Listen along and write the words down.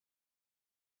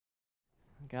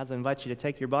Guys, I invite you to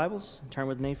take your Bibles and turn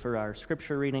with me for our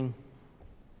scripture reading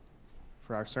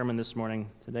for our sermon this morning.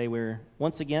 Today we're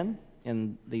once again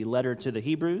in the letter to the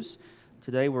Hebrews.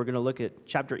 Today we're going to look at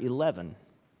chapter 11,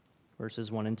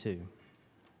 verses 1 and 2.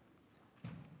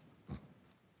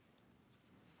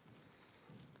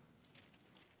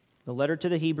 The letter to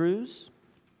the Hebrews,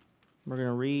 we're going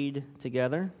to read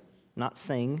together, not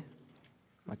sing,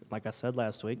 like I said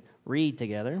last week, read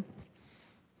together.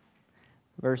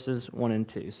 Verses 1 and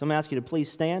 2. So I'm going to ask you to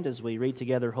please stand as we read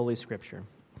together Holy Scripture.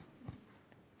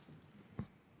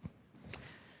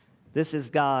 This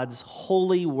is God's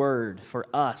holy word for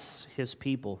us, His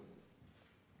people.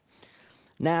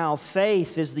 Now,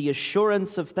 faith is the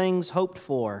assurance of things hoped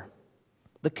for,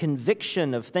 the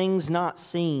conviction of things not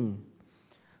seen.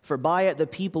 For by it the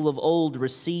people of old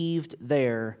received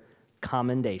their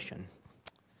commendation.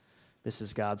 This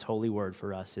is God's holy word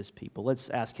for us, His people.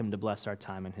 Let's ask Him to bless our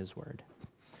time in His word.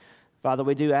 Father,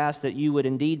 we do ask that you would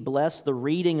indeed bless the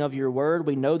reading of your word.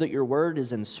 We know that your word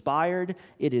is inspired.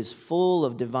 It is full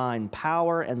of divine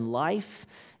power and life.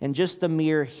 And just the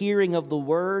mere hearing of the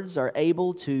words are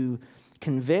able to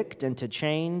convict and to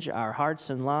change our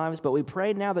hearts and lives. But we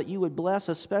pray now that you would bless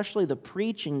especially the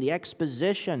preaching, the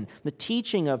exposition, the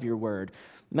teaching of your word.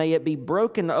 May it be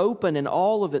broken open in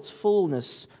all of its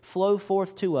fullness flow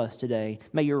forth to us today.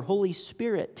 May your Holy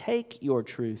Spirit take your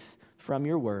truth from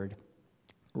your word,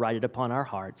 write it upon our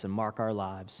hearts, and mark our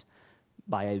lives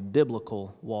by a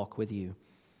biblical walk with you.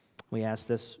 We ask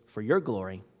this for your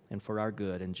glory and for our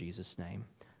good in Jesus' name.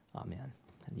 Amen.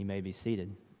 And you may be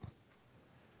seated.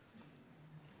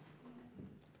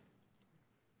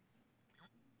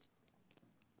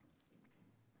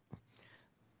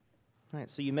 All right,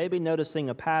 so you may be noticing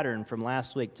a pattern from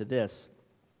last week to this.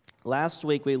 Last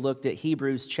week we looked at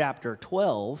Hebrews chapter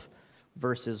 12,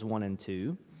 verses 1 and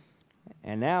 2.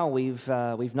 And now we've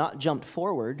not jumped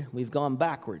forward, we've gone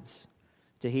backwards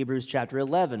to Hebrews chapter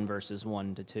 11, verses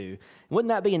 1 to 2. Wouldn't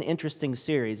that be an interesting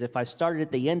series if I started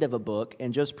at the end of a book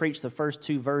and just preached the first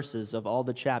two verses of all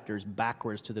the chapters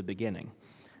backwards to the beginning?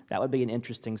 That would be an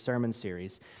interesting sermon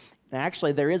series. And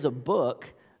actually, there is a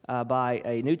book by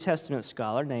a New Testament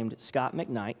scholar named Scott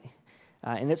McKnight,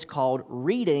 and it's called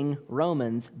Reading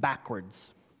Romans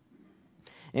Backwards.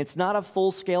 It's not a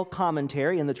full-scale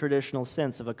commentary in the traditional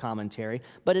sense of a commentary,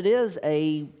 but it is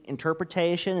an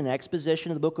interpretation and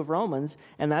exposition of the book of Romans,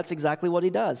 and that's exactly what he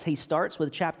does. He starts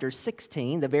with chapter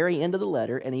 16, the very end of the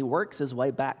letter, and he works his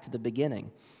way back to the beginning.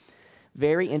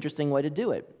 Very interesting way to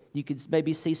do it. You could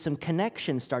maybe see some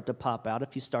connections start to pop out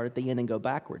if you start at the end and go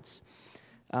backwards.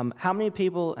 How many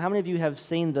of you have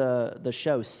seen the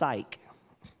show Psych?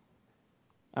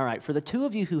 All right, for the two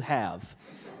of you who have...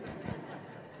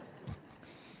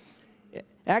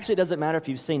 Actually, it doesn't matter if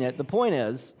you've seen it. The point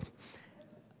is,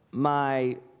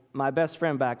 my best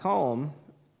friend back home,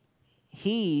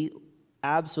 he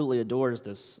absolutely adores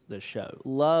this show,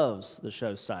 loves the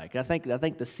show Psych. I think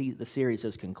the series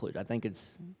has concluded. I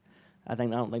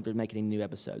don't think they're making any new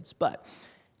episodes. But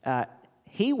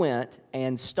he went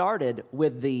and started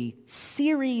with the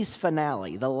series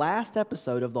finale, the last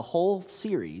episode of the whole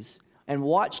series, and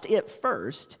watched it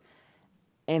first.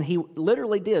 And he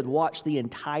literally did watch the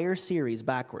entire series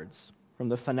backwards, from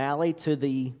the finale to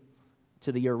the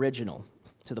original,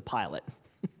 to the pilot.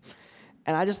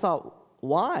 And I just thought,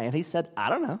 why? And he said, I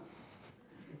don't know.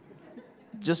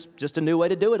 Just a new way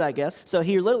to do it, I guess. So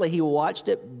he watched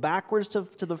it backwards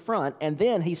to the front, and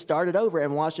then he started over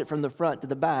and watched it from the front to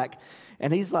the back.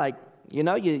 And he's like,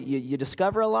 you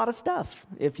discover a lot of stuff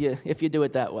if you do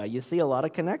it that way. You see a lot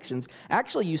of connections.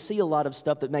 Actually, you see a lot of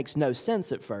stuff that makes no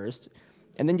sense at first.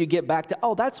 And then you get back to,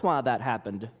 oh, that's why that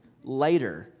happened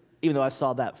later, even though I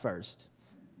saw that first.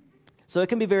 So it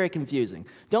can be very confusing.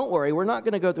 Don't worry, we're not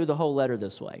going to go through the whole letter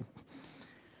this way.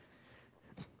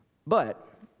 But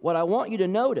what I want you to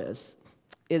notice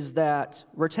is that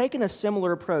we're taking a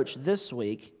similar approach this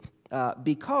week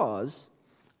because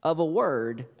of a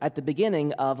word at the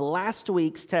beginning of last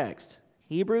week's text.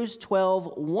 Hebrews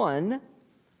 12:1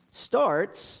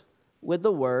 starts with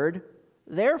the word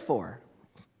therefore.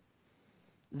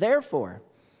 Therefore.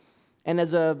 And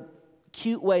as a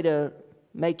cute way to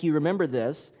make you remember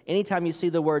this, anytime you see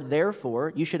the word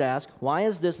therefore, you should ask, why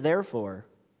is this therefore?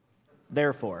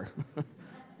 Therefore.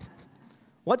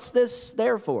 What's this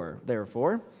therefore?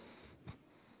 Therefore.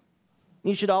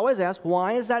 You should always ask,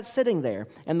 why is that sitting there?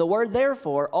 And the word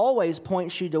therefore always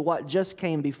points you to what just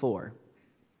came before.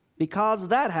 Because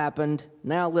that happened,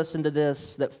 now listen to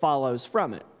this that follows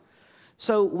from it.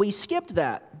 So we skipped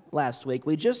that last week.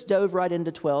 We just dove right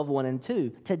into 12:1 and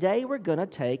 2. Today we're going to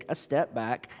take a step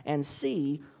back and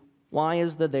see why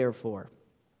is the therefore.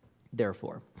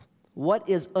 Therefore. what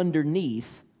is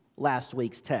underneath last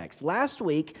week's text. Last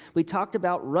week, we talked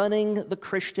about running the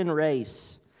Christian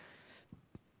race.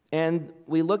 And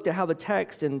we looked at how the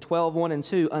text in 12:1 and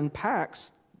 2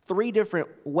 unpacks three different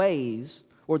ways,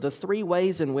 or the three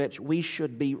ways in which we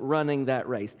should be running that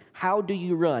race. How do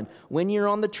you run? When you're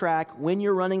on the track, when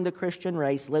you're running the Christian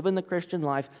race, living the Christian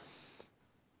life,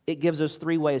 it gives us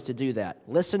three ways to do that.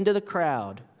 Listen to the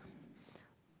crowd.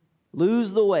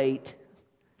 Lose the weight.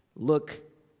 Look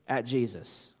at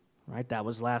Jesus. Right? That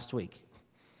was last week.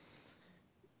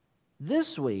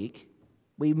 This week,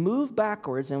 we move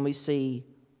backwards and we see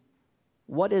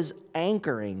what is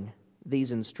anchoring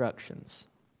these instructions.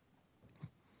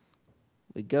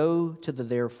 We go to the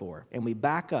therefore, and we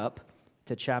back up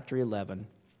to chapter 11.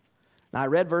 Now, I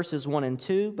read verses 1 and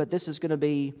 2, but this is going to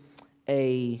be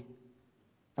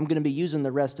I'm going to be using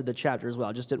the rest of the chapter as well.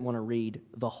 I just didn't want to read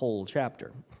the whole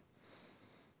chapter.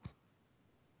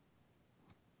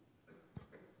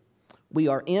 We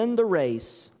are in the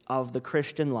race of the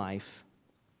Christian life,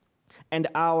 and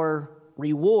our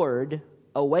reward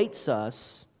awaits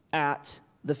us at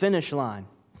the finish line.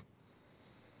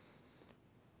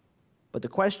 But the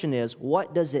question is,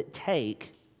 what does it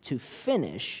take to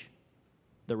finish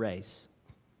the race?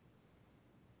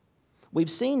 We've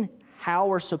seen how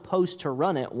we're supposed to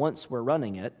run it once we're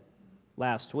running it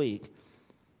last week,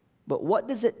 but what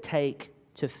does it take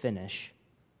to finish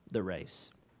the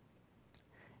race?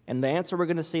 And the answer we're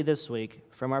going to see this week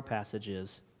from our passage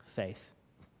is faith.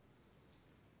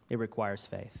 It requires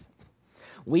faith.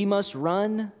 We must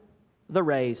run the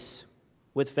race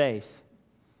with faith.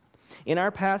 In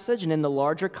our passage and in the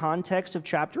larger context of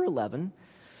chapter 11,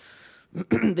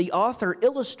 the author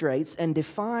illustrates and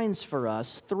defines for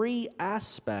us three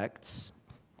aspects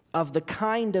of the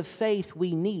kind of faith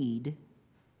we need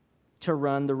to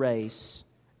run the race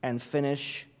and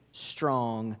finish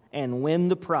strong and win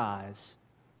the prize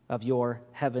of your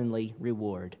heavenly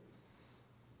reward.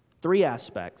 Three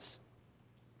aspects.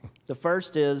 The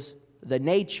first is the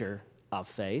nature of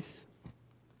faith.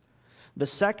 The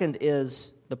second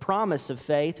is the promise of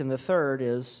faith. And the third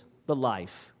is the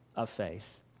life of faith.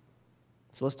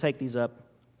 So let's take these up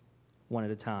one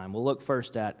at a time. We'll look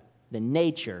first at the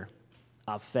nature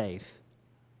of faith.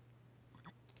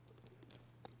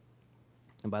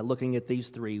 And by looking at these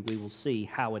three, we will see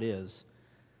how it is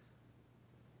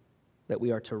that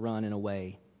we are to run in a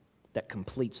way that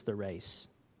completes the race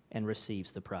and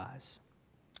receives the prize.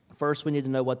 First, we need to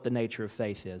know what the nature of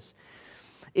faith is.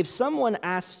 If someone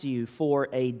asked you for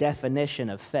a definition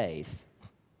of faith,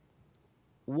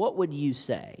 what would you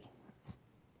say?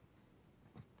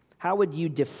 How would you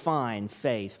define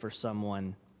faith for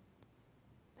someone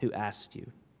who asked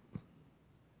you?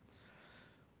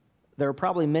 There are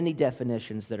probably many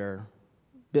definitions that are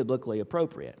biblically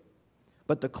appropriate,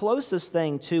 but the closest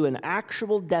thing to an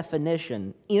actual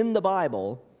definition in the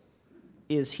Bible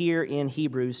is here in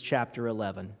Hebrews chapter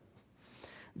 11.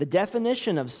 The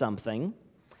definition of something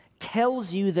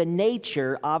tells you the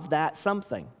nature of that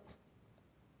something.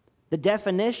 The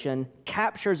definition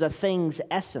captures a thing's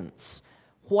essence.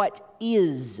 What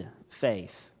is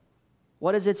faith?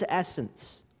 What is its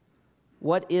essence?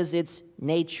 What is its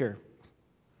nature?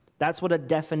 That's what a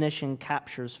definition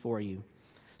captures for you.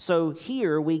 So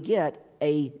here we get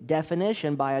a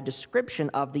definition by a description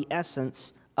of the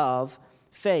essence of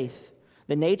faith.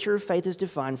 The nature of faith is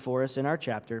defined for us in our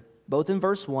chapter, both in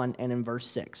verse 1 and in verse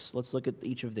 6. Let's look at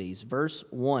each of these. Verse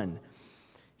 1,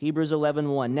 Hebrews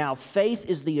 11:1. Now faith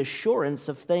is the assurance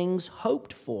of things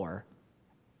hoped for,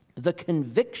 the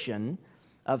conviction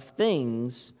of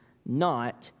things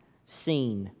not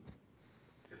seen.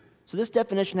 So this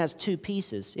definition has two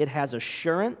pieces. It has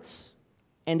assurance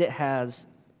and it has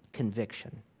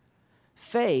conviction.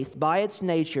 Faith, by its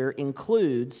nature,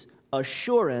 includes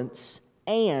assurance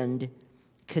and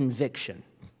conviction.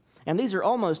 And these are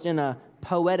almost in a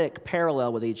poetic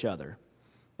parallel with each other.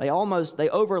 They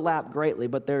overlap greatly,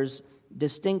 but there's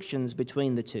distinctions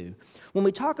between the two. When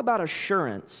we talk about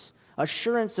assurance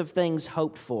of things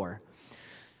hoped for,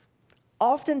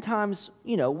 oftentimes,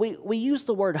 we use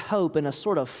the word hope in a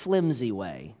sort of flimsy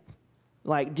way.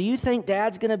 Like, do you think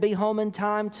Dad's going to be home in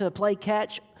time to play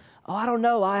catch? Oh, I don't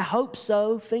know. I hope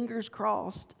so. Fingers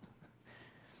crossed.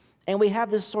 And we have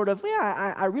this sort of,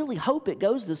 I really hope it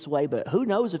goes this way, but who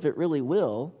knows if it really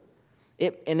will.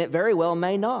 And it very well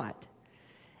may not.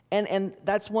 And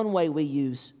that's one way we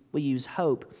use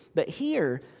hope. But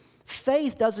here,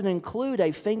 faith doesn't include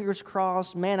a fingers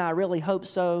crossed, man, I really hope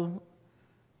so.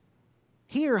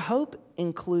 Here, hope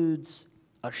includes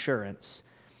assurance,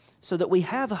 so that we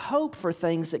have hope for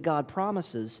things that God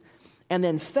promises. And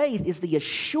then faith is the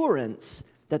assurance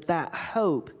that that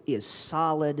hope is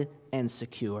solid and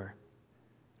secure.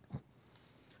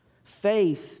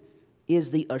 Faith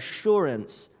is the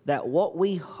assurance that what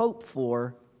we hope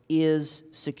for is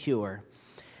secure.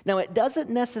 Now, it doesn't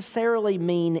necessarily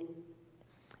mean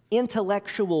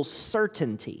intellectual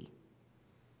certainty,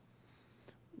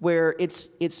 where it's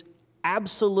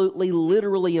absolutely,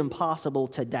 literally impossible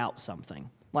to doubt something.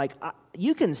 Like,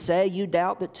 you can say you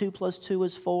doubt that 2 + 2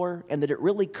 is 4 and that it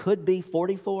really could be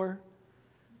 44.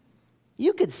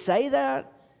 You could say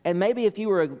that, and maybe if you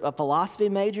were a philosophy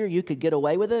major, you could get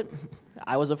away with it.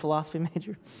 I was a philosophy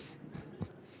major.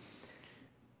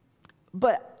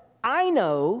 But I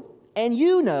know, and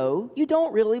you know, you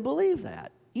don't really believe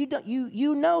that.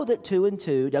 You know that 2 and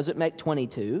 2 doesn't make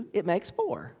 22, it makes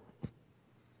 4.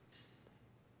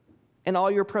 And all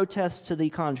your protests to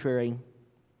the contrary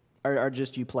are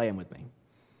just you playing with me.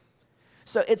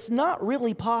 So it's not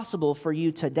really possible for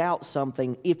you to doubt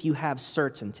something if you have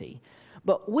certainty.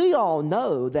 But we all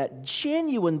know that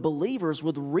genuine believers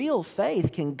with real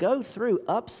faith can go through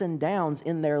ups and downs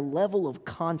in their level of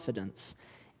confidence,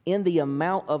 in the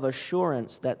amount of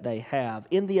assurance that they have,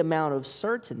 in the amount of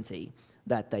certainty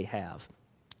that they have.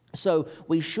 So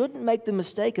we shouldn't make the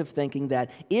mistake of thinking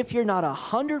that if you're not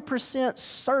 100%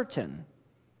 certain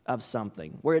of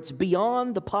something, where it's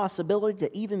beyond the possibility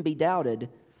to even be doubted,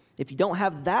 if you don't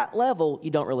have that level, you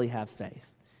don't really have faith,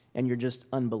 and you're just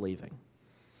unbelieving.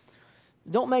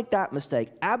 Don't make that mistake.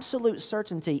 Absolute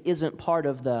certainty isn't part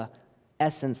of the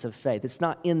essence of faith. It's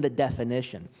not in the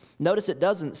definition. Notice it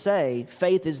doesn't say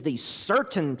faith is the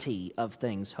certainty of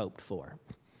things hoped for.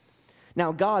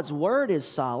 Now, God's word is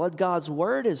solid. God's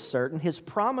word is certain. His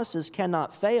promises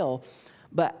cannot fail,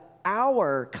 but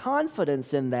our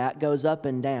confidence in that goes up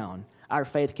and down. Our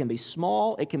faith can be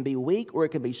small, it can be weak, or it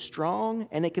can be strong,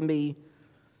 and it can be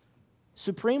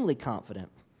supremely confident.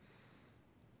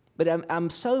 But I'm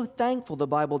so thankful the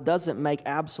Bible doesn't make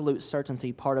absolute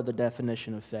certainty part of the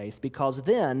definition of faith, because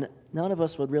then none of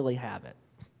us would really have it.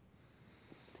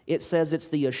 It says it's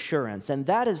the assurance, and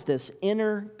that is this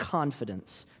inner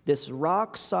confidence, this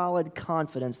rock-solid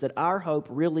confidence that our hope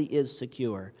really is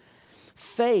secure.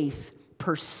 Faith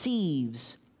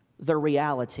perceives the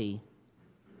reality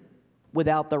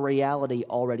without the reality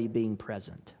already being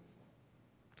present.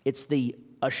 It's the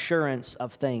assurance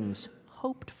of things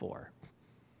hoped for.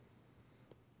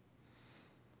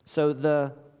 So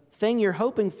the thing you're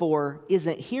hoping for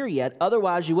isn't here yet,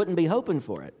 otherwise you wouldn't be hoping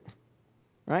for it.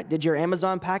 Right? Did your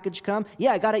Amazon package come?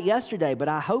 Yeah, I got it yesterday, but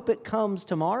I hope it comes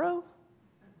tomorrow.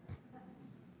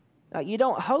 You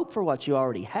don't hope for what you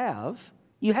already have.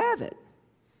 You have it.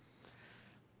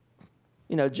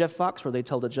 You know, Jeff Foxworthy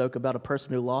told a joke about a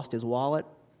person who lost his wallet,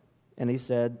 and he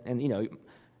said, and you know,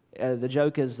 the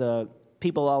joke is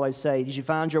people always say, "Did you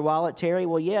find your wallet, Terry?"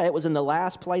 "Well, yeah, it was in the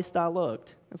last place I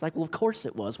looked." It's like, well, of course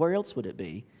it was. Where else would it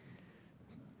be?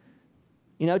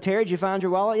 You know, "Terry, did you find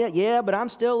your wallet yet?" "Yeah, but I'm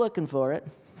still looking for it."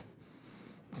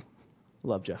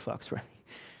 Love Jeff Foxworthy.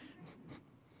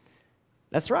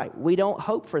 That's right. We don't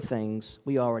hope for things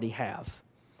we already have.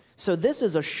 So this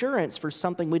is assurance for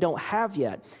something we don't have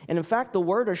yet. And in fact, the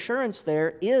word assurance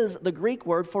there is the Greek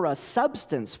word for a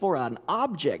substance, for an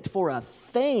object, for a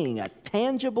thing, a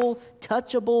tangible,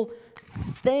 touchable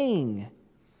thing,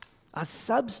 a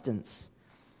substance.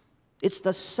 It's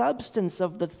the substance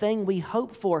of the thing we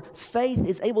hope for. Faith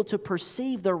is able to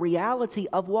perceive the reality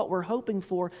of what we're hoping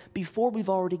for before we've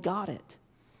already got it.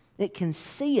 It can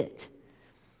see it.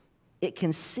 It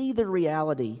can see the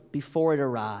reality before it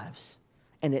arrives,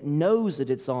 and it knows that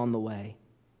it's on the way.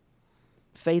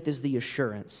 Faith is the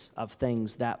assurance of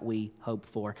things that we hope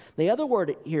for. The other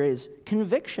word here is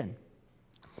conviction.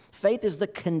 Faith is the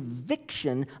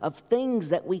conviction of things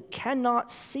that we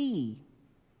cannot see.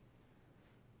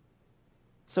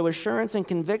 So assurance and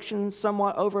conviction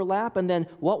somewhat overlap, and then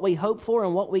what we hope for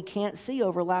and what we can't see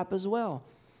overlap as well.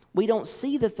 We don't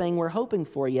see the thing we're hoping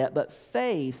for yet, but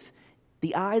faith,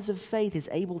 the eyes of faith, is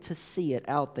able to see it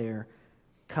out there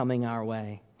coming our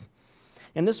way.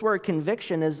 And this word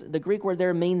conviction, is the Greek word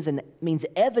there, means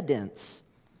evidence,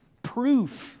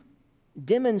 proof,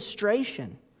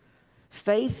 demonstration.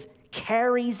 Faith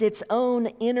carries its own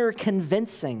inner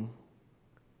convincing.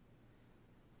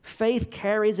 Faith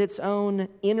carries its own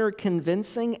inner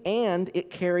convincing, and it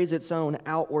carries its own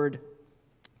outward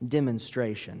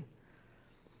demonstration.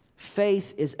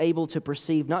 Faith is able to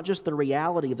perceive not just the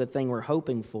reality of the thing we're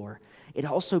hoping for, it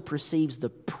also perceives the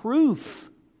proof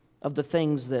of the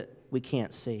things that we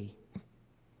can't see.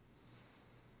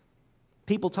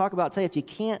 People talk about, say, if you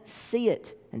can't see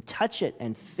it and touch it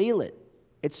and feel it,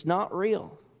 it's not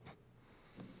real.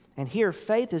 And here,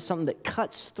 faith is something that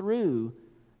cuts through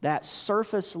that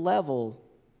surface level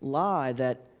lie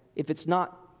that if it's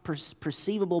not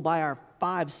perceivable by our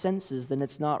five senses, then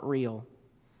it's not real.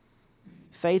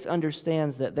 Faith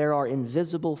understands that there are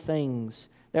invisible things,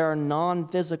 there are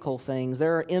non-physical things,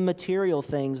 there are immaterial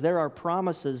things, there are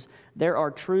promises, there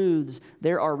are truths,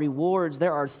 there are rewards,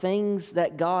 there are things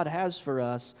that God has for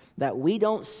us that we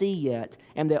don't see yet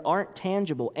and that aren't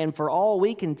tangible. And for all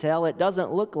we can tell, it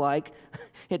doesn't look like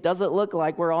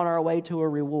we're on our way to a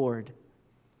reward.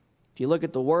 If you look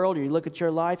at the world or you look at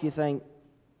your life, you think,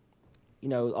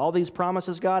 all these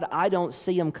promises, God, I don't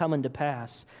see them coming to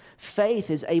pass. Faith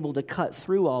is able to cut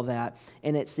through all that,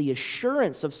 and it's the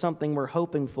assurance of something we're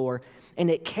hoping for,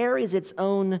 and it carries its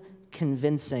own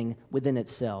convincing within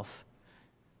itself.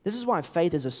 This is why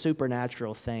faith is a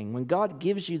supernatural thing. When God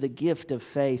gives you the gift of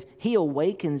faith, He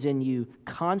awakens in you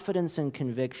confidence and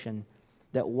conviction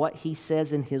that what He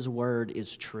says in His Word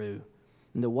is true,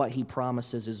 and that what He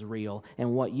promises is real,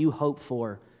 and what you hope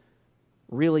for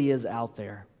really is out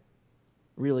there,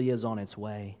 really is on its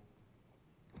way.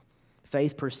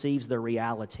 Faith perceives the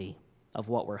reality of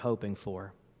what we're hoping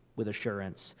for with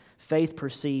assurance. Faith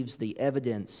perceives the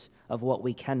evidence of what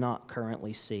we cannot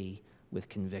currently see with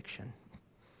conviction.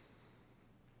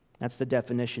 That's the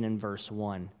definition in verse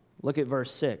 1. Look at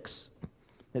verse 6.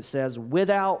 It says,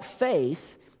 without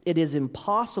faith, it is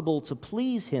impossible to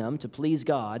please Him, to please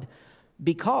God,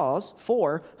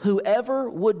 for whoever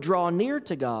would draw near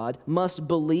to God must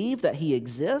believe that He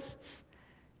exists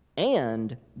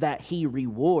and that He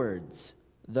rewards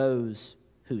those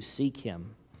who seek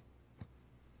Him.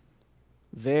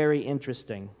 Very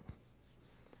interesting.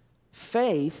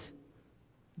 Faith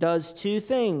does two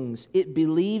things. It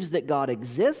believes that God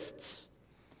exists,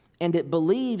 and it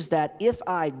believes that if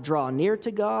I draw near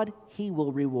to God, He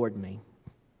will reward me.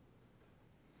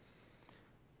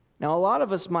 Now, a lot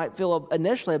of us might feel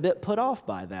initially a bit put off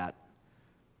by that.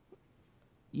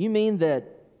 You mean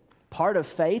that part of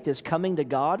faith is coming to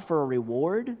God for a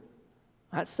reward?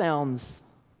 That sounds,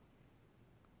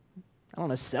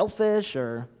 selfish,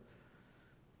 or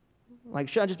like,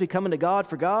 should I just be coming to God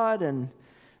for God? And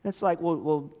it's like,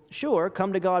 well, sure,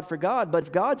 come to God for God, but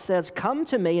if God says, come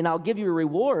to me and I'll give you a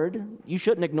reward, you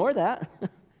shouldn't ignore that.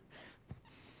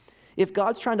 If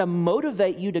God's trying to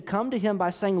motivate you to come to Him by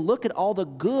saying, look at all the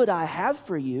good I have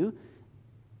for you,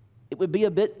 it would be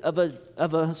a bit of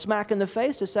a smack in the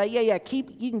face to say, yeah,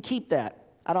 you can keep that.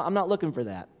 I'm not looking for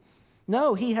that.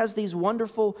 No, He has these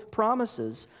wonderful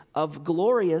promises of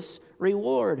glorious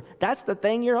reward. That's the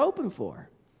thing you're hoping for.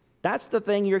 That's the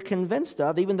thing you're convinced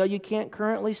of, even though you can't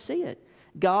currently see it.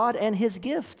 God and His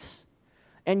gifts.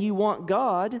 And you want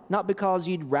God, not because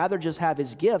you'd rather just have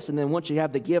His gifts, and then once you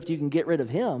have the gift, you can get rid of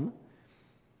Him.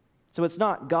 So it's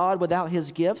not God without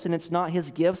His gifts, and it's not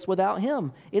His gifts without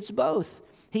Him. It's both.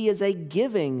 He is a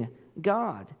giving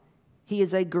God. He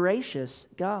is a gracious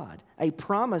God, a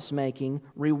promise-making,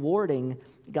 rewarding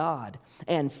God.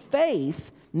 And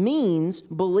faith means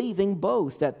believing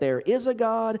both, that there is a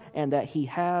God and that He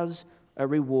has a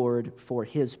reward for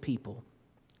His people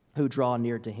who draw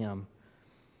near to Him.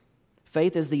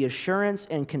 Faith is the assurance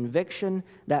and conviction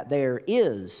that there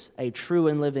is a true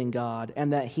and living God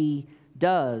and that He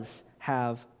does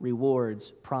have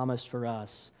rewards promised for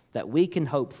us that we can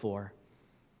hope for.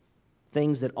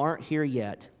 Things that aren't here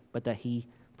yet, but that He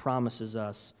promises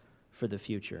us for the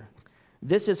future.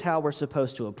 This is how we're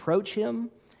supposed to approach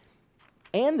Him.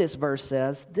 And this verse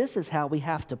says, this is how we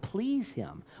have to please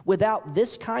Him. Without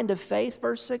this kind of faith,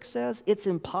 verse 6 says, it's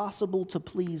impossible to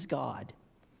please God.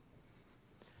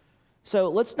 So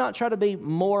let's not try to be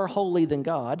more holy than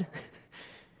God.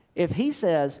 If He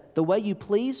says, the way you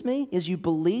please me is you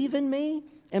believe in me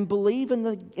and believe in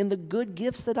the good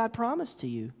gifts that I promised to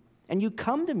you. And you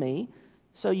come to me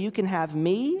so you can have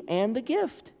me and the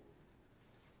gift.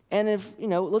 And if,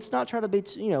 let's not try to be,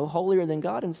 holier than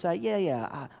God and say,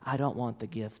 I don't want the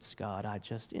gifts, God. I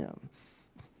just,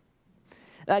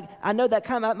 Like, I know that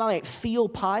kind of might feel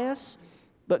pious,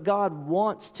 but God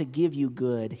wants to give you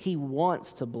good. He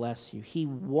wants to bless you. He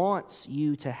wants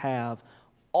you to have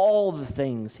all the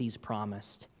things He's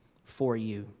promised for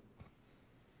you.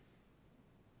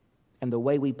 And the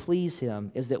way we please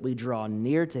Him is that we draw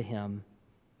near to Him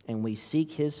and we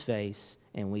seek His face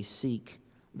and we seek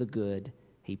the good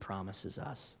He promises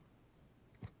us.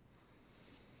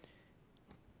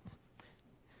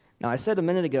 Now, I said a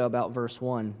minute ago about verse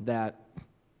 1 that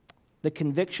the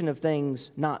conviction of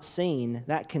things not seen,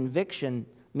 that conviction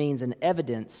means an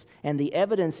evidence, and the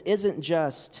evidence isn't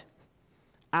just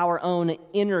our own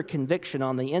inner conviction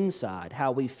on the inside,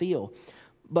 how we feel,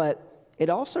 but it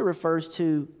also refers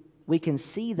to we can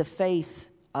see the faith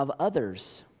of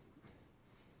others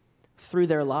through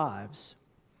their lives.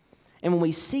 And when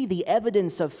we see the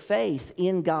evidence of faith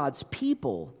in God's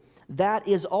people, that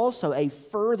is also a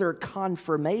further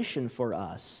confirmation for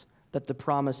us that the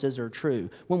promises are true.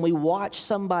 When we watch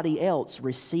somebody else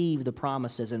receive the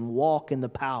promises and walk in the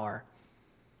power,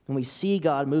 when we see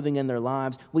God moving in their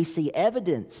lives, we see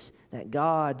evidence that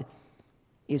God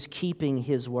is keeping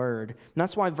His word. And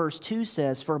that's why verse 2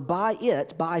 says, "For by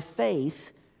it, by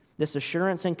faith, this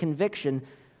assurance and conviction,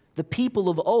 the people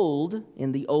of old,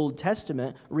 in the Old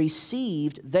Testament,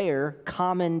 received their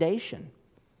commendation."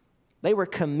 They were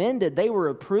commended, they were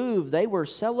approved, they were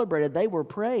celebrated, they were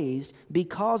praised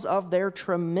because of their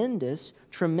tremendous,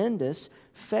 tremendous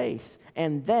faith.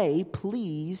 And they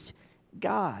pleased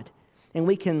God. And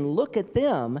we can look at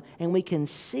them and we can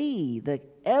see the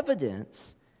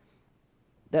evidence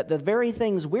that the very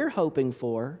things we're hoping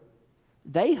for,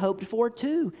 they hoped for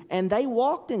too. And they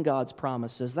walked in God's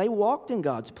promises. They walked in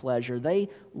God's pleasure. They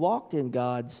walked in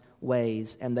God's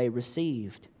ways, and they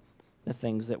received the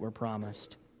things that were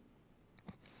promised.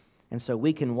 And so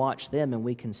we can watch them and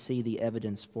we can see the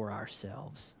evidence for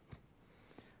ourselves.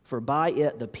 "For by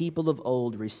it the people of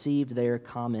old received their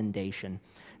commendation."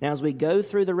 Now, as we go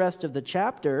through the rest of the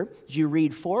chapter, as you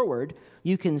read forward,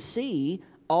 you can see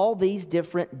all these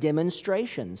different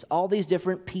demonstrations, all these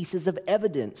different pieces of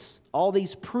evidence, all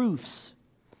these proofs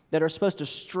that are supposed to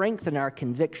strengthen our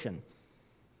conviction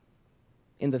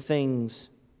in the things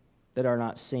that are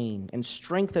not seen and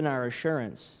strengthen our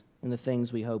assurance in the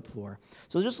things we hope for.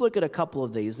 So just look at a couple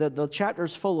of these. The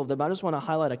chapter's full of them. I just want to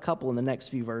highlight a couple in the next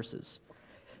few verses.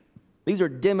 These are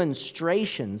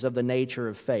demonstrations of the nature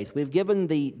of faith. We've given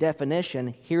the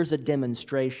definition. Here's a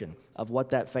demonstration of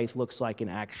what that faith looks like in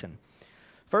action.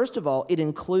 First of all, it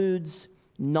includes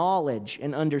knowledge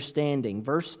and understanding.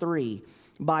 Verse 3,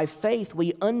 "By faith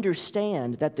we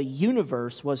understand that the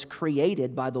universe was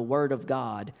created by the word of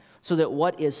God, so that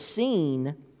what is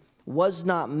seen was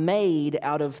not made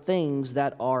out of things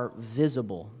that are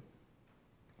visible."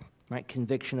 Right?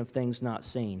 Conviction of things not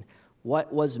seen.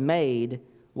 What was made,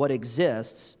 what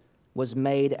exists, was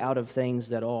made out of things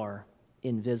that are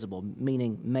invisible,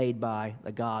 meaning made by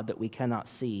a God that we cannot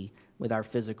see with our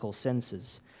physical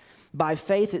senses. By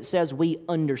faith, it says we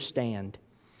understand.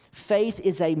 Faith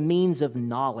is a means of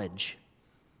knowledge.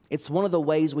 It's one of the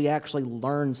ways we actually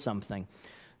learn something.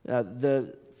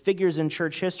 The figures in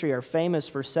church history are famous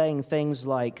for saying things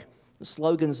like,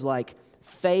 slogans like,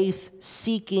 "Faith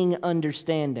seeking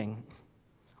understanding,"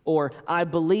 or "I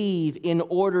believe in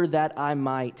order that I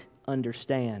might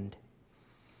understand."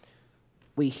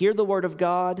 We hear the word of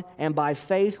God, and by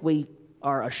faith we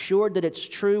are assured that it's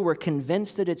true. We're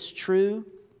convinced that it's true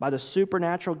by the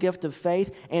supernatural gift of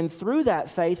faith. And through that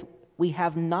faith, we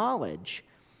have knowledge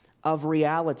of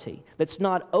reality that's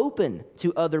not open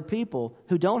to other people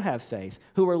who don't have faith,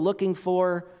 who are looking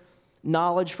for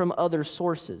knowledge from other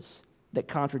sources that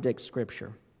contradict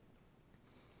Scripture.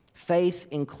 Faith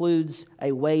includes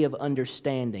a way of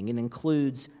understanding. It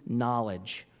includes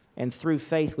knowledge. And through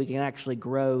faith, we can actually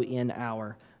grow in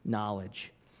our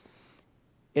knowledge.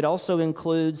 It also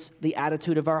includes the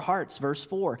attitude of our hearts. Verse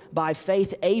 4, "By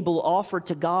faith Abel offered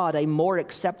to God a more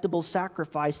acceptable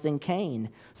sacrifice than Cain,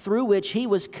 through which he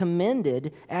was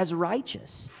commended as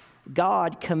righteous,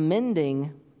 God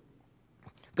commending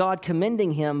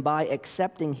him by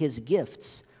accepting his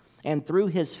gifts. And through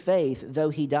his faith, though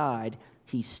he died,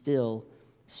 he still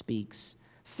speaks."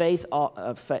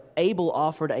 Abel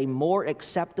offered a more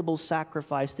acceptable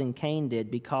sacrifice than Cain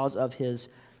did because of his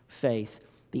faith.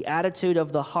 The attitude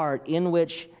of the heart in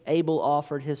which Abel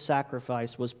offered his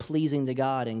sacrifice was pleasing to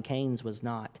God, and Cain's was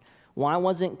not. Why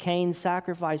wasn't Cain's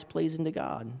sacrifice pleasing to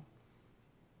God?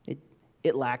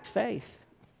 It lacked faith.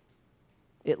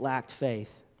 It lacked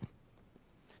faith.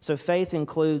 So faith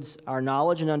includes our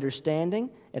knowledge and understanding.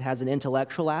 It has an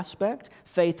intellectual aspect.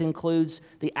 Faith includes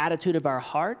the attitude of our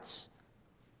hearts,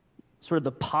 sort of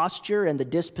the posture and the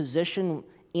disposition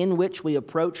in which we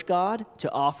approach God to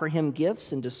offer Him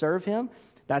gifts and to serve Him.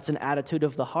 That's an attitude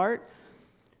of the heart.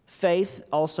 Faith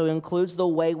also includes the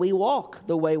way we walk,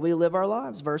 the way we live our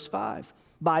lives. Verse 5,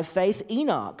 "By faith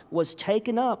Enoch was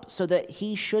taken up so that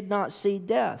he should not see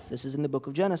death." This is in the book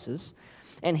of Genesis.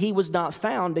 "And he was not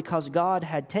found because God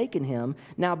had taken him.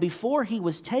 Now before he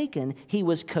was taken, he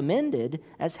was commended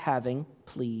as having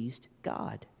pleased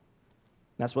God."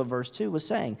 That's what verse 2 was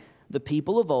saying. The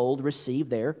people of old received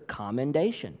their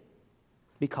commendation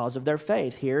because of their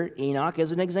faith. Here, Enoch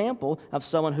is an example of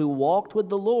someone who walked with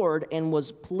the Lord and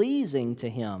was pleasing to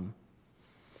Him.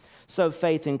 So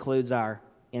faith includes our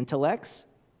intellects.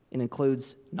 It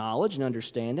includes knowledge and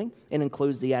understanding. It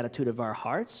includes the attitude of our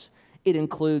hearts. It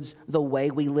includes the way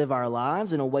we live our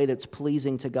lives in a way that's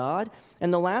pleasing to God.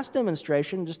 And the last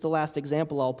demonstration, just the last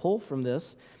example I'll pull from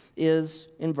this, is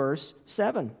in verse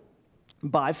 7.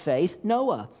 By faith,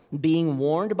 Noah, being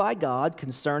warned by God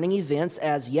concerning events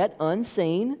as yet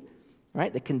unseen,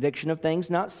 right? The conviction of things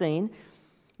not seen.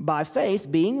 By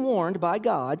faith, being warned by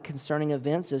God concerning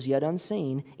events as yet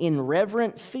unseen, in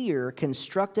reverent fear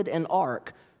constructed an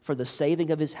ark for the saving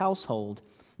of his household.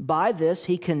 By this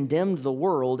he condemned the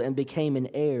world and became an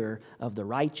heir of the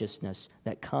righteousness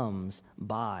that comes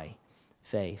by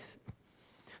faith.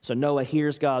 So Noah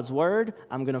hears God's word,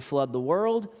 I'm going to flood the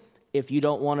world. If you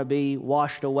don't want to be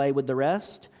washed away with the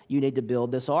rest, you need to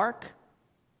build this ark,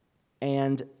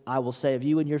 and I will save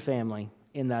you and your family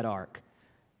in that ark.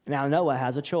 Now Noah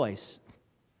has a choice.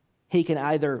 He can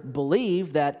either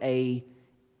believe that an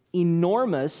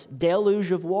enormous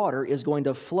deluge of water is going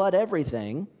to flood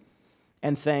everything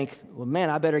and think, well, man,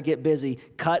 I better get busy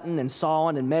cutting and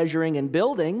sawing and measuring and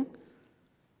building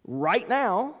right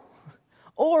now.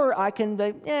 Or I can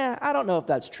be, I don't know if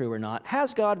that's true or not.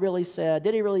 Has God really said?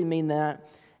 Did he really mean that?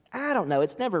 I don't know.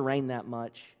 It's never rained that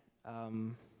much.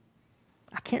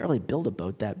 I can't really build a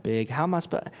boat that big. How am I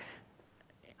supposed?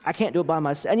 I can't do it by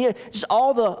myself. And just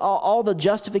all the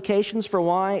justifications for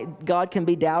why God can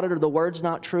be doubted, or the word's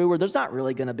not true, or there's not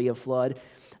really going to be a flood.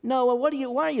 Noah,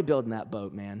 why are you building that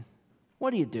boat, man?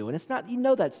 What are you doing? It's not,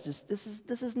 that's just,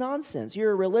 this is nonsense.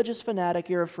 You're a religious fanatic.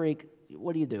 You're a freak.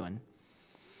 What are you doing?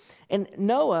 And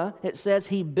Noah, it says,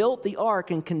 he built the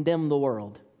ark and condemned the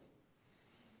world.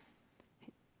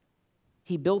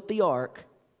 He built the ark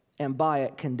and by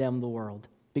it condemned the world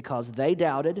because they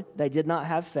doubted. They did not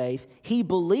have faith. He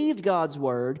believed God's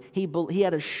word. He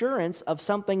had assurance of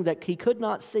something that he could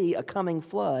not see, a coming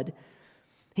flood.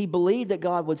 He believed that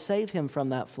God would save him from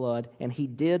that flood, and he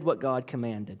did what God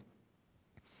commanded.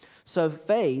 So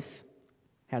faith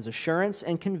has assurance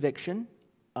and conviction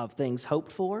of things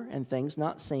hoped for and things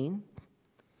not seen.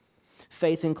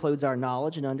 Faith includes our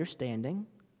knowledge and understanding.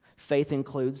 Faith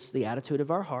includes the attitude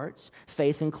of our hearts.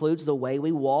 Faith includes the way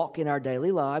we walk in our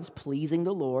daily lives, pleasing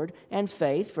the Lord. And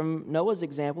faith, from Noah's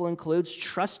example, includes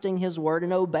trusting his word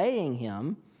and obeying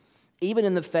him, even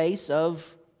in the face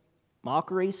of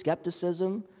mockery,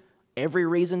 skepticism, every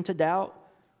reason to doubt.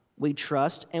 We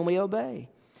trust and we obey.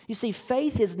 You see,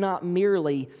 faith is not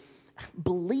merely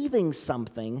believing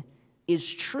something is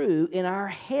true in our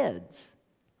heads.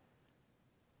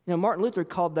 Martin Luther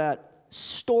called that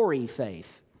story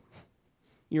faith.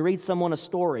 You read someone a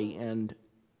story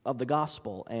of the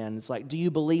gospel, and it's like, do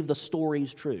you believe the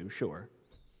story's true? Sure.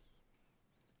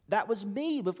 That was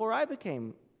me before I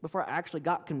actually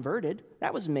got converted.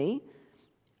 That was me.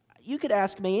 You could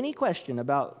ask me any question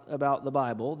about the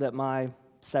Bible that my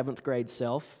 7th grade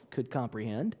self could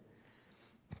comprehend.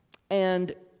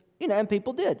 And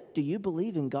people did. Do you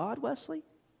believe in God, Wesley?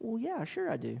 Well, yeah, sure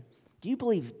I do. Do you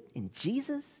believe in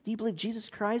Jesus? Do you believe Jesus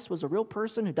Christ was a real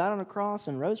person who died on a cross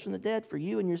and rose from the dead for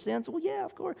you and your sins? Well, yeah,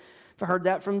 of course. I've heard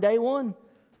that from day one.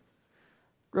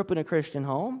 Grew up in a Christian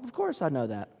home. Of course I know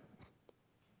that.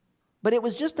 But it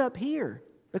was just up here,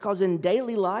 because in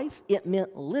daily life, it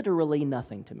meant literally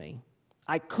nothing to me.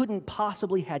 I couldn't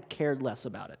possibly have cared less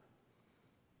about it.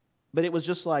 But it was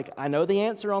just like, I know the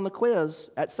answer on the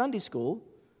quiz at Sunday school,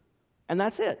 and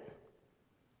that's it.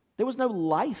 There was no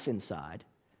life inside.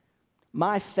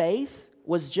 My faith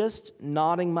was just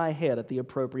nodding my head at the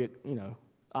appropriate,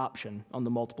 option on the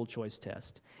multiple choice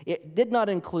test. It did not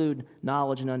include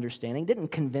knowledge and understanding. It didn't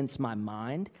convince my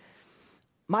mind.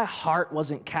 My heart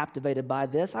wasn't captivated by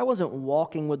this. I wasn't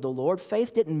walking with the Lord.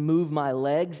 Faith didn't move my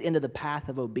legs into the path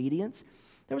of obedience.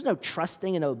 There was no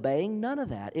trusting and obeying, none of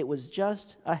that. It was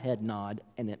just a head nod,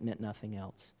 and it meant nothing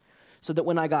else. So that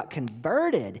when I got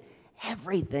converted,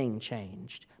 everything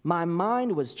changed. My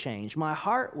mind was changed. My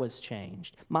heart was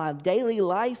changed. My daily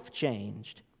life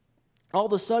changed. All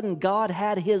of a sudden, God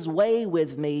had his way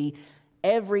with me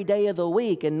every day of the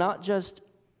week, and not just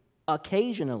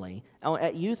occasionally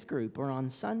at youth group or on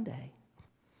Sunday.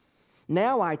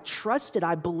 Now I trusted.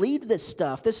 I believed this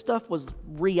stuff. This stuff was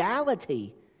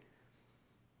reality.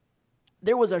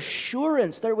 There was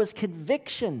assurance. There was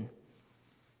conviction.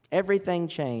 Everything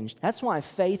changed. That's why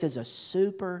faith is a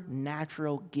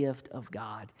supernatural gift of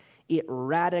God. It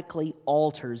radically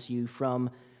alters you from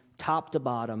top to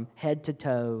bottom, head to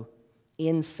toe,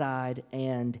 inside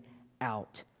and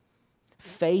out.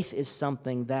 Faith is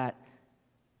something that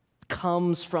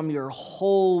comes from your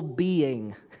whole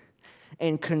being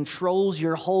and controls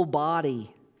your whole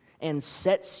body and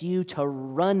sets you to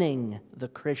running the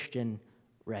Christian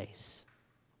race.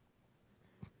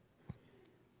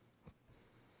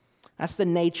 That's the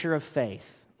nature of faith.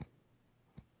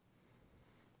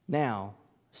 Now,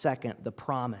 second, the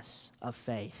promise of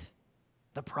faith.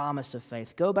 The promise of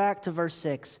faith. Go back to verse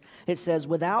 6. It says,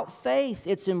 without faith,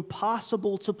 it's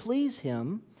impossible to please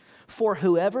him. For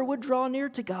whoever would draw near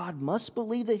to God must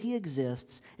believe that he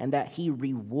exists and that he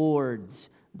rewards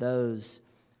those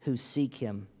who seek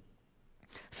him.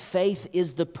 Faith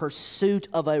is the pursuit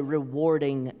of a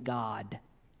rewarding God.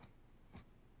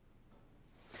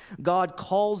 God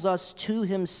calls us to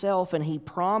himself, and he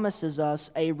promises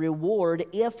us a reward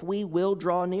if we will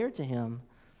draw near to him.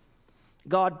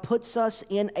 God puts us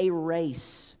in a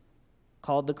race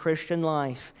called the Christian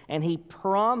life, and he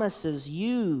promises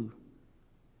you,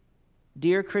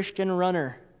 dear Christian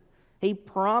runner, he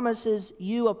promises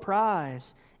you a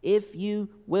prize if you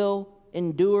will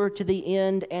endure to the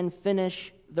end and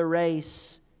finish the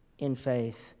race in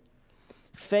faith.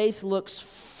 Faith looks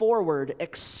forward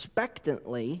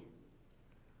expectantly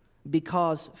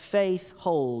because faith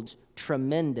holds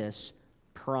tremendous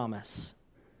promise.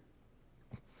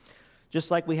 Just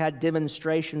like we had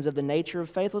demonstrations of the nature of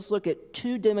faith, let's look at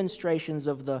two demonstrations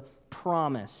of the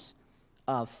promise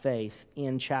of faith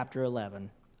in chapter 11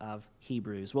 of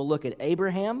Hebrews. We'll look at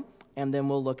Abraham, and then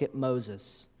we'll look at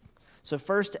Moses. So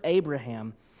first,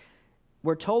 Abraham.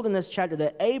 We're told in this chapter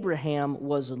that Abraham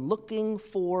was looking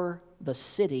for the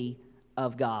city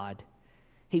of God.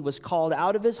 He was called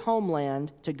out of his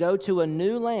homeland to go to a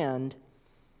new land.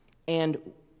 And,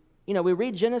 you know, we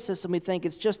read Genesis and we think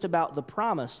it's just about the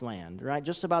promised land, right?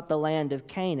 Just about the land of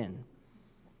Canaan.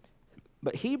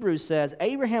 But Hebrews says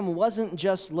Abraham wasn't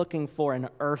just looking for an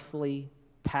earthly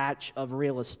patch of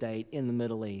real estate in the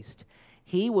Middle East.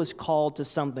 He was called to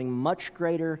something much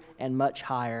greater and much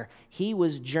higher. He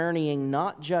was journeying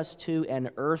not just to an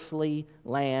earthly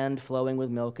land flowing with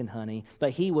milk and honey,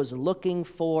 but he was looking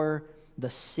for the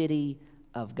city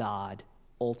of God,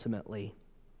 ultimately.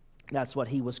 That's what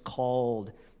he was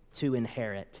called to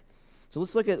inherit. So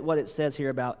let's look at what it says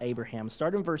here about Abraham.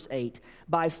 Start in verse 8.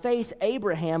 By faith,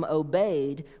 Abraham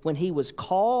obeyed when he was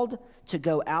called to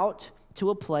go out to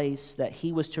a place that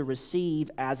he was to receive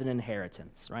as an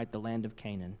inheritance, right? The land of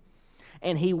Canaan.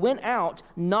 And he went out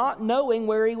not knowing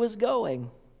where he was going.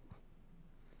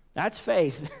 That's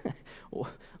faith.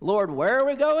 Lord, where are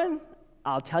we going?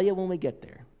 I'll tell you when we get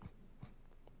there.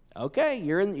 Okay,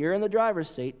 you're in the driver's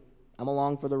seat. I'm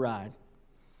along for the ride.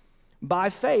 By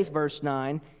faith, verse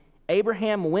 9,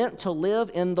 Abraham went to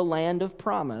live in the land of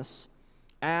promise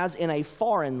as in a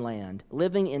foreign land,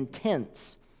 living in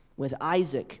tents with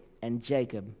Isaac and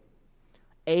Jacob,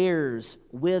 heirs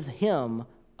with him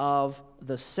of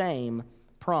the same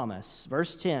promise.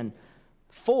 Verse 10,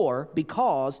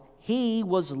 because he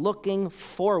was looking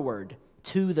forward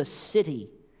to the city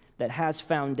that has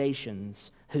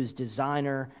foundations, whose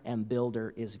designer and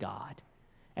builder is God.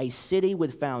 A city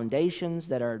with foundations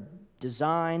that are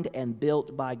designed and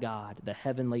built by God, the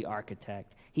heavenly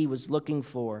architect. He was looking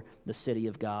for the city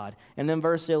of God. And then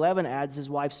verse 11 adds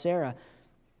his wife Sarah.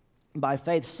 By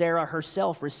faith, Sarah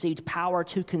herself received power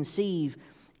to conceive,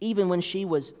 even when she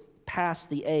was past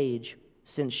the age,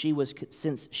 since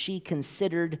she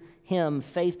considered him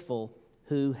faithful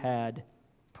who had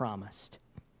promised.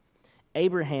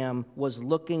 Abraham was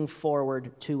looking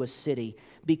forward to a city.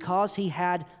 Because he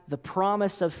had the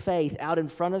promise of faith out in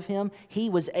front of him, he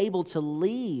was able to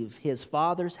leave his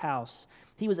father's house.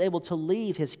 He was able to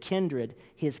leave his kindred,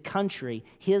 his country,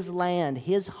 his land,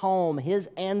 his home, his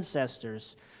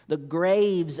ancestors, the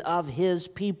graves of his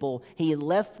people. He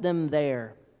left them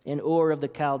there in Ur of the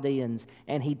Chaldeans,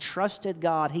 and he trusted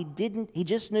God. He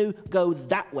just knew, go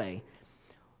that way.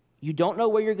 You don't know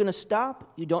where you're going to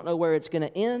stop. You don't know where it's going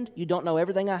to end. You don't know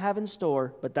everything I have in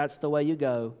store, but that's the way you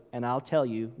go, and I'll tell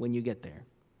you when you get there.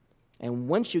 And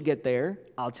once you get there,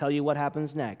 I'll tell you what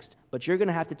happens next. But you're going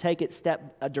to have to take it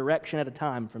a direction at a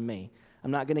time from me.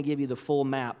 I'm not going to give you the full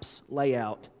maps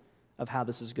layout of how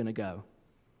this is going to go.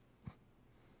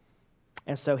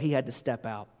 And so he had to step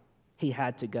out. He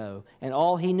had to go. And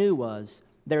all he knew was,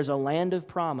 there's a land of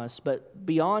promise, but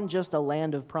beyond just a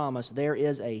land of promise, there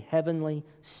is a heavenly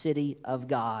city of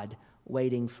God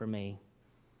waiting for me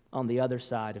on the other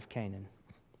side of Canaan.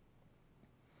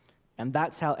 And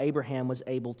that's how Abraham was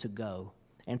able to go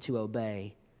and to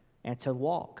obey and to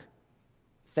walk.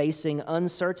 Facing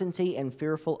uncertainty and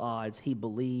fearful odds, he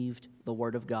believed the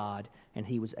word of God, and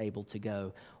he was able to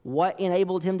go. What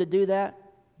enabled him to do that?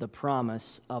 The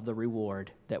promise of the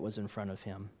reward that was in front of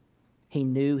him. He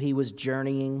knew he was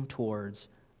journeying towards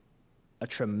a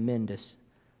tremendous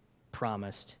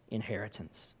promised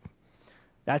inheritance.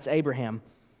 That's Abraham.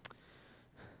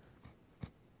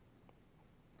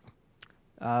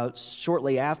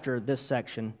 Shortly after this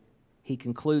section, he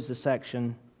concludes the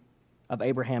section of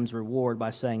Abraham's reward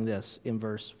by saying this in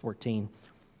verse 14.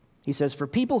 He says, "For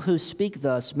people who speak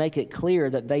thus make it clear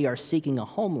that they are seeking a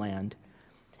homeland.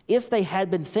 If they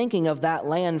had been thinking of that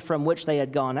land from which they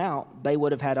had gone out, they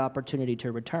would have had opportunity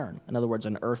to return." In other words,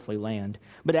 an earthly land.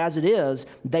 "But as it is,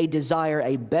 they desire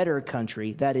a better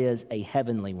country, that is, a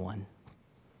heavenly one."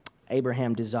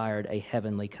 Abraham desired a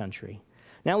heavenly country.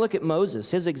 Now look at Moses,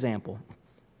 his example.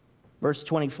 Verse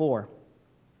 24.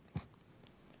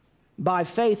 "By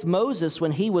faith, Moses,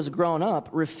 when he was grown up,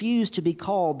 refused to be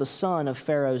called the son of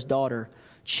Pharaoh's daughter,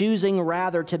 choosing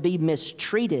rather to be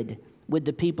mistreated with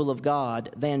the people of God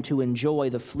than to enjoy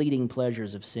the fleeting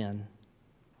pleasures of sin.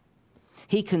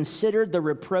 He considered the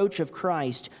reproach of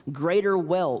Christ greater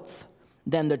wealth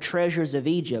than the treasures of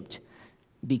Egypt,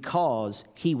 because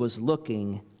he was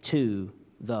looking to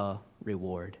the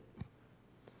reward."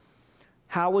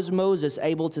 How was Moses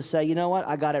able to say, you know what,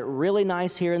 I got it really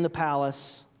nice here in the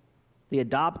palace, the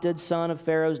adopted son of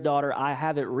Pharaoh's daughter, I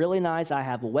have it really nice, I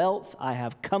have wealth, I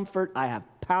have comfort, I have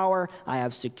power, I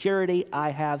have security, I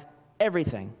have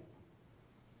everything.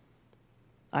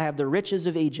 I have the riches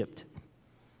of Egypt.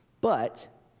 But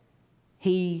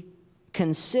he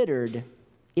considered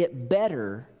it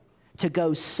better to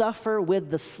go suffer with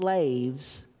the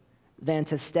slaves than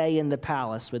to stay in the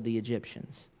palace with the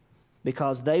Egyptians,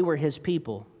 because they were his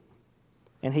people,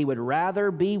 and he would rather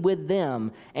be with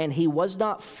them. And he was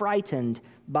not frightened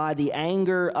by the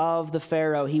anger of the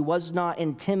Pharaoh. He was not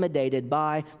intimidated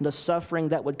by the suffering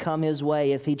that would come his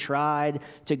way if he tried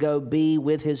to go be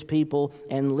with his people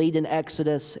and lead an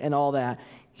exodus and all that.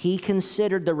 He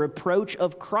considered the reproach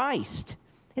of Christ.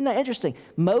 Isn't that interesting?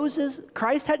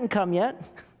 Christ hadn't come yet,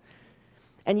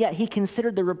 and yet he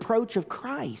considered the reproach of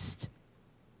Christ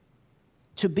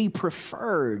to be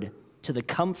preferred to the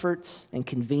comforts and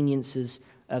conveniences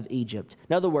of Egypt.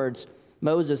 In other words,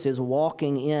 Moses is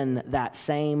walking in that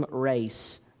same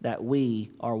race that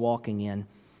we are walking in.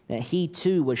 That he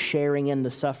too was sharing in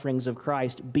the sufferings of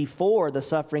Christ before the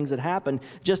sufferings had happened,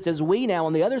 just as we now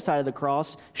on the other side of the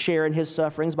cross share in his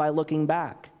sufferings by looking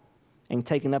back and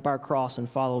taking up our cross and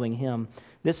following him.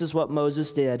 This is what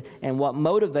Moses did, and what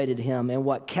motivated him and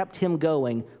what kept him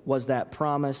going was that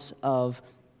promise of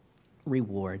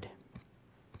reward.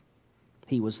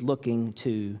 He was looking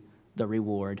to the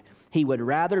reward. He would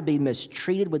rather be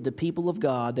mistreated with the people of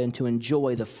God than to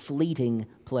enjoy the fleeting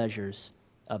pleasures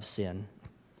of sin.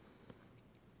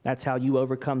 That's how you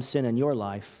overcome sin in your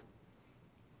life,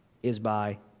 is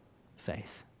by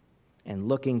faith and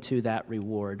looking to that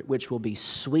reward, which will be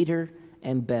sweeter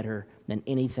and better than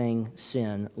anything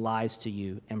sin lies to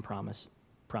you and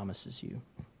promises you.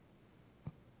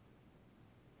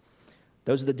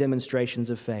 Those are the demonstrations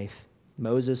of faith.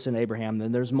 Moses and Abraham.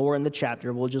 Then there's more in the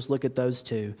chapter. We'll just look at those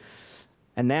two.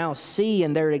 And now see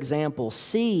in their example,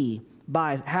 see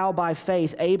how by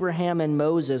faith Abraham and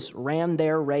Moses ran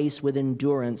their race with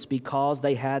endurance, because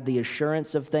they had the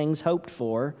assurance of things hoped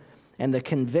for and the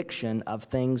conviction of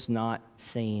things not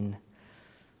seen.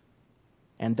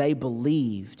 And they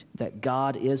believed that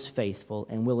God is faithful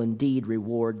and will indeed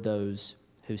reward those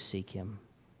who seek him.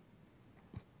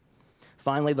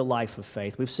 Finally, the life of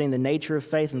faith. We've seen the nature of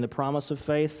faith and the promise of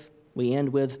faith. We end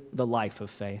with the life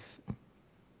of faith.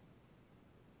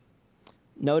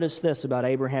 Notice this about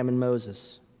Abraham and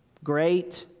Moses.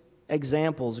 Great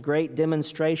examples, great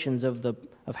demonstrations of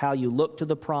how you look to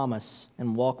the promise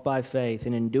and walk by faith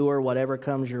and endure whatever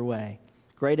comes your way.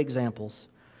 Great examples.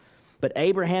 But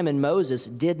Abraham and Moses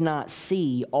did not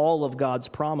see all of God's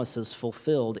promises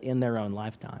fulfilled in their own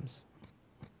lifetimes.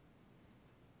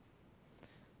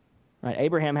 Right,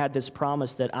 Abraham had this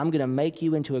promise that I'm going to make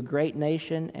you into a great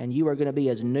nation, and you are going to be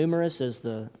as numerous as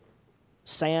the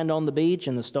sand on the beach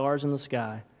and the stars in the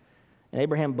sky. And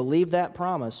Abraham believed that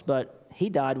promise, but he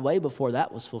died way before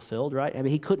that was fulfilled, right? I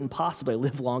mean, he couldn't possibly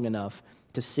live long enough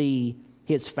to see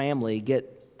his family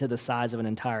get to the size of an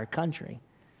entire country.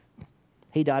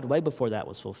 He died way before that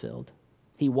was fulfilled.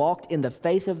 He walked in the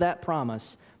faith of that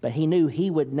promise, but he knew he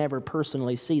would never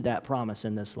personally see that promise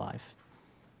in this life.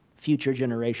 Future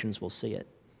generations will see it.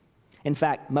 In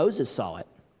fact, Moses saw it.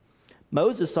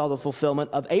 Moses saw the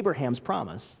fulfillment of Abraham's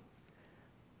promise.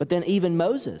 But then even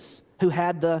Moses, who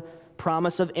had the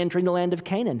promise of entering the land of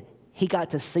Canaan, he got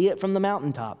to see it from the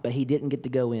mountaintop, but he didn't get to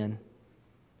go in.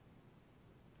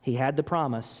 He had the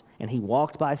promise, and he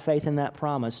walked by faith in that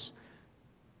promise,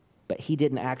 but he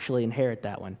didn't actually inherit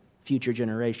that one. Future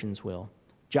generations will.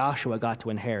 Joshua got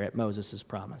to inherit Moses'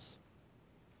 promise.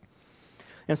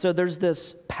 And so there's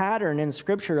this pattern in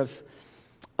Scripture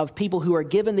of people who are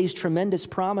given these tremendous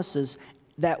promises,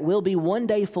 that will be one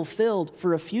day fulfilled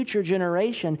for a future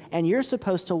generation, and you're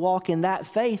supposed to walk in that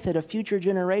faith that a future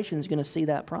generation is going to see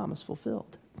that promise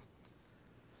fulfilled.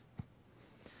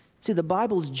 See, the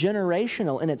Bible's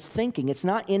generational in its thinking. It's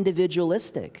not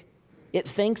individualistic. It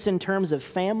thinks in terms of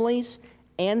families,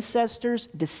 ancestors,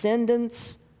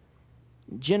 descendants,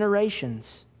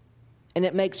 generations. And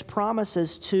it makes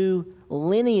promises to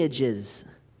lineages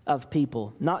of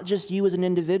people, not just you as an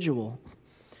individual.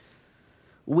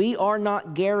 We are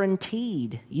not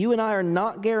guaranteed, you and I are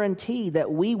not guaranteed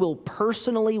that we will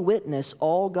personally witness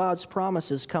all God's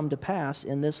promises come to pass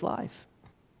in this life.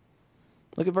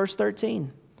 Look at verse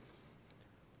 13.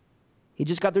 He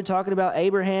just got through talking about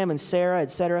Abraham and Sarah,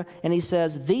 etc. And he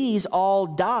says, these all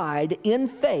died in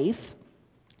faith,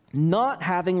 not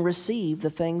having received the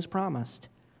things promised,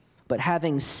 but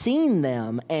having seen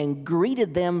them and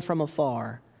greeted them from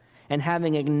afar, and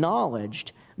having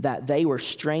acknowledged that they were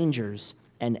strangers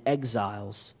and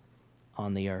exiles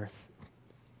on the earth.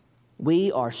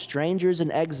 We are strangers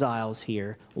and exiles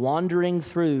here, wandering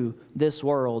through this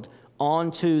world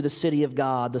onto the city of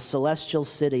God, the celestial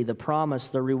city, the promise,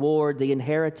 the reward, the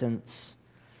inheritance.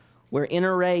 We're in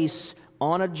a race,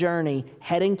 on a journey,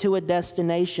 heading to a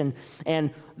destination,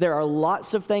 and there are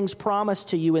lots of things promised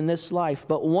to you in this life,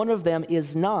 but one of them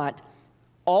is not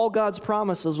all God's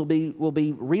promises will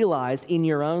be realized in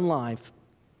your own life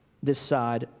this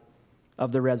side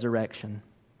of the resurrection.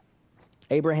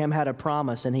 Abraham had a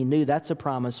promise, and he knew that's a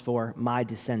promise for my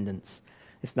descendants.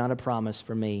 It's not a promise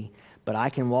for me, but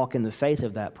I can walk in the faith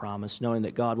of that promise, knowing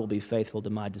that God will be faithful to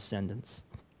my descendants.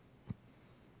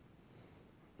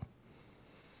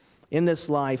 In this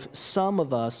life, some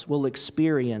of us will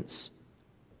experience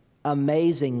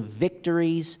amazing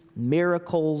victories,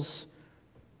 miracles,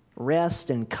 rest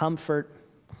and comfort,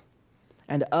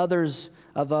 and others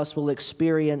of us will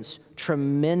experience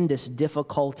tremendous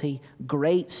difficulty,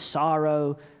 great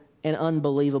sorrow, and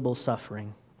unbelievable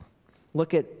suffering.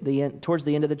 Look at towards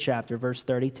the end of the chapter, verse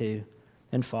 32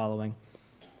 and following.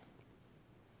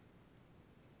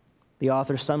 The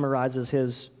author summarizes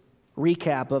his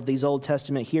recap of these Old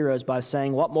Testament heroes by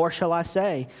saying, "What more shall I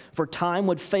say? For time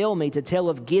would fail me to tell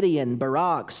of Gideon,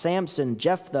 Barak, Samson,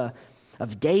 Jephthah,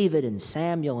 of David and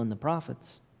Samuel and the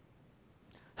prophets,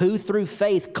 who through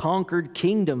faith conquered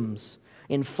kingdoms,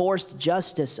 enforced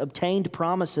justice, obtained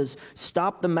promises,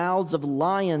 stopped the mouths of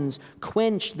lions,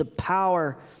 quenched the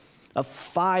power of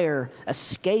fire,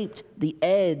 escaped the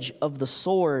edge of the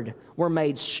sword, were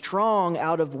made strong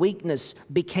out of weakness,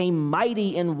 became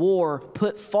mighty in war,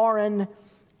 put foreign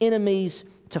enemies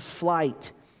to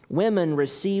flight. Women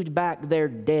received back their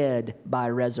dead by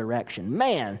resurrection."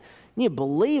 Man, can you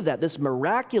believe that? This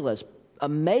miraculous,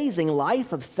 amazing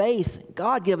life of faith,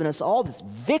 God giving us all this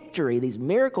victory, these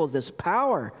miracles, this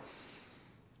power,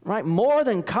 right? More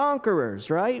than conquerors,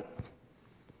 right?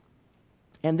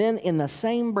 And then in the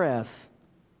same breath,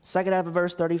 second half of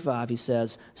verse 35, he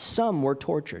says, some were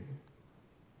tortured.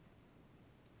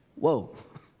 Whoa.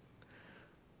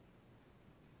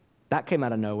 That came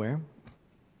out of nowhere.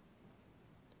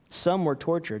 Some were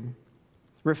tortured,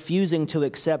 refusing to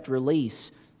accept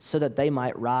release so that they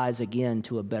might rise again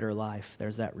to a better life.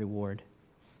 There's that reward.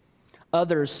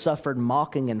 Others suffered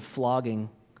mocking and flogging,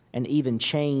 and even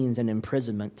chains and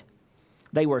imprisonment.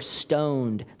 They were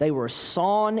stoned. They were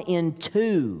sawn in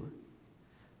two.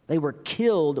 They were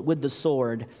killed with the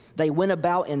sword. They went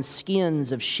about in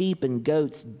skins of sheep and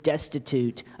goats,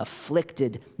 destitute,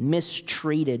 afflicted,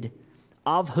 mistreated,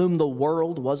 of whom the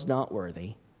world was not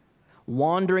worthy,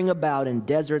 wandering about in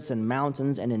deserts and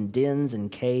mountains and in dens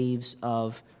and caves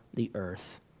of the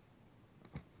earth.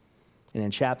 And in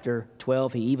chapter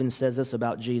 12, he even says this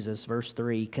about Jesus, verse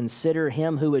 3, "Consider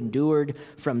him who endured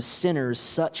from sinners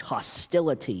such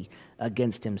hostility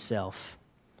against himself,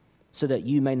 so that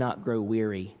you may not grow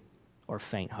weary or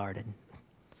faint-hearted."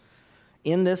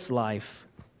 In this life,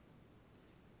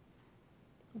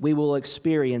 we will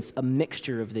experience a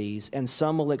mixture of these, and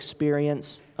some will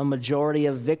experience a majority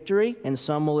of victory, and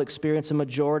some will experience a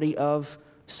majority of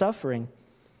suffering.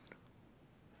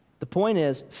 The point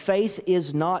is, faith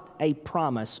is not a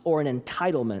promise or an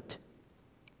entitlement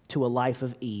to a life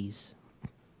of ease,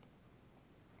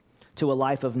 to a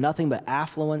life of nothing but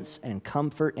affluence and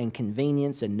comfort and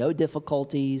convenience and no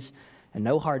difficulties and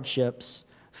no hardships.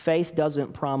 Faith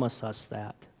doesn't promise us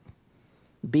that.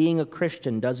 Being a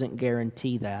Christian doesn't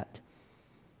guarantee that.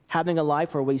 Having a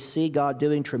life where we see God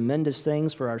doing tremendous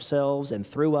things for ourselves and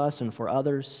through us and for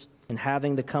others, and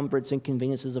having the comforts and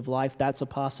conveniences of life, that's a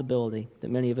possibility that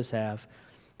many of us have.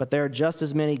 But there are just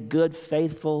as many good,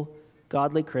 faithful,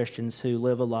 godly Christians who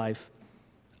live a life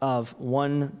of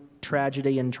one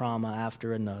tragedy and trauma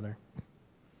after another.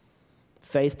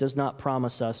 Faith does not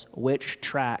promise us which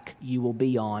track you will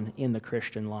be on in the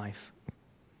Christian life.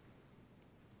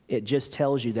 It just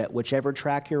tells you that whichever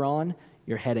track you're on,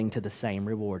 you're heading to the same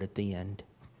reward at the end.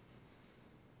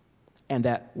 And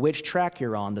that which track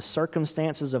you're on, the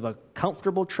circumstances of a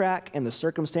comfortable track and the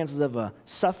circumstances of a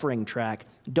suffering track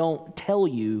don't tell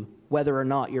you whether or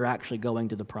not you're actually going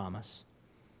to the promise.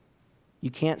 You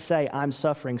can't say, I'm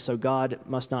suffering, so God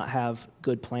must not have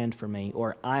good planned for me,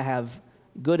 or I have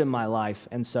good in my life,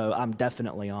 and so I'm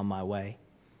definitely on my way.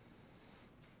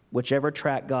 Whichever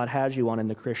track God has you on in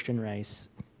the Christian race,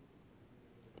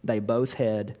 they both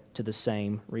head to the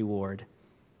same reward.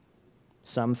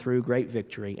 Some through great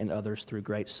victory and others through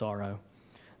great sorrow.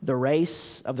 The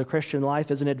race of the Christian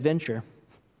life is an adventure,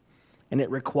 and it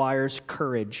requires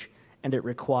courage, and it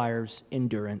requires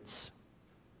endurance.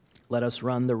 Let us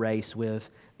run the race with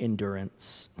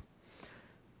endurance.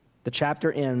 The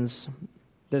chapter ends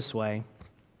this way,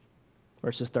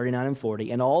 verses 39 and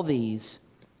 40. And all these,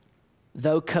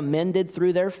 though commended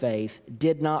through their faith,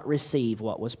 did not receive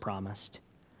what was promised,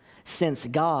 since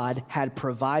God had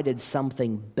provided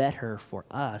something better for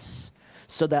us,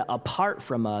 so that apart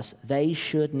from us, they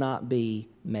should not be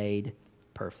made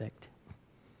perfect.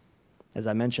 As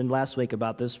I mentioned last week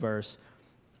about this verse,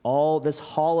 all this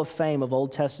hall of fame of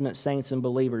Old Testament saints and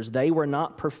believers, they were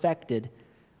not perfected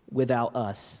without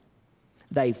us.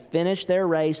 They finished their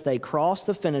race, they crossed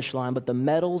the finish line, but the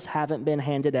medals haven't been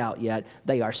handed out yet.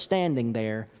 They are standing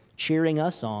there, cheering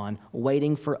us on,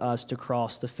 waiting for us to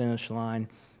cross the finish line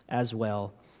as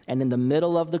well. And in the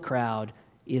middle of the crowd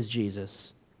is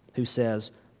Jesus, who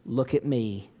says, look at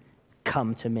me,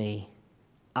 come to me.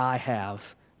 I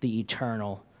have the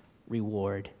eternal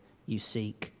reward you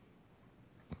seek.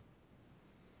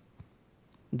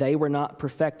 They were not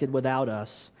perfected without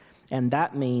us, and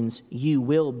that means you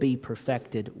will be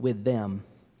perfected with them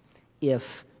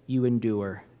if you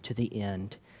endure to the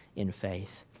end in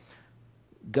faith.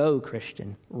 Go,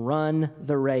 Christian, run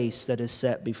the race that is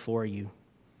set before you.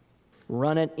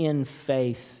 Run it in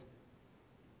faith.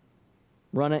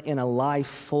 Run it in a life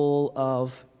full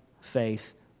of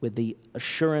faith with the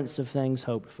assurance of things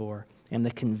hoped for and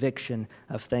the conviction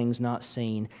of things not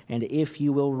seen. And if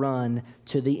you will run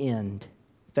to the end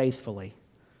faithfully,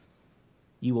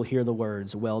 you will hear the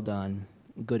words, well done,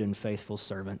 good and faithful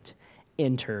servant.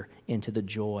 Enter into the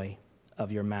joy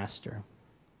of your master.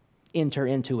 Enter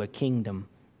into a kingdom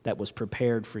that was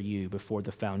prepared for you before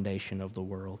the foundation of the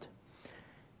world.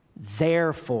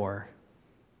 Therefore,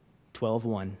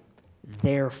 12:1,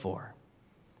 therefore,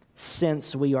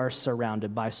 since we are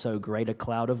surrounded by so great a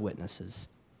cloud of witnesses,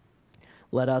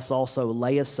 let us also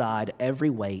lay aside every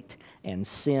weight and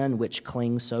sin which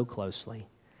clings so closely,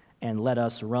 and let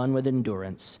us run with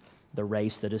endurance the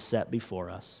race that is set before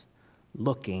us,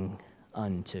 looking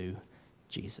unto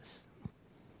Jesus.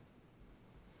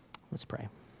 Let's pray.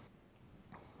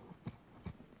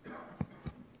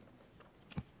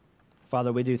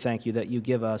 Father, we do thank you that you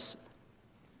give us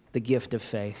the gift of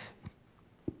faith,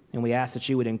 and we ask that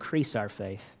you would increase our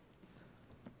faith,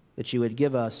 that you would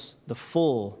give us the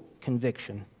full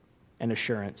conviction and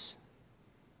assurance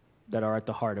that are at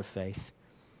the heart of faith.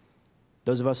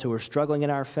 Those of us who are struggling in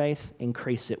our faith,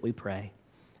 increase it, we pray.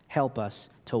 Help us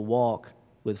to walk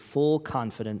with full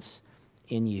confidence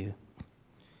in you.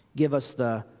 Give us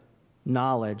the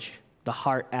knowledge, the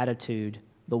heart attitude,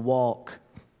 the walk,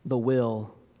 the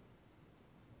will,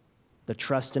 the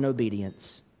trust and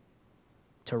obedience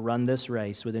to run this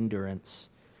race with endurance,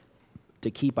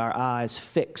 to keep our eyes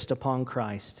fixed upon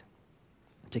Christ,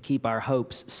 to keep our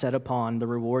hopes set upon the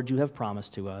reward you have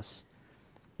promised to us.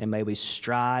 And may we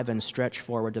strive and stretch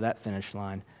forward to that finish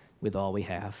line with all we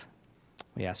have.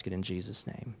 We ask it in Jesus'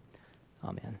 name.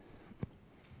 Amen.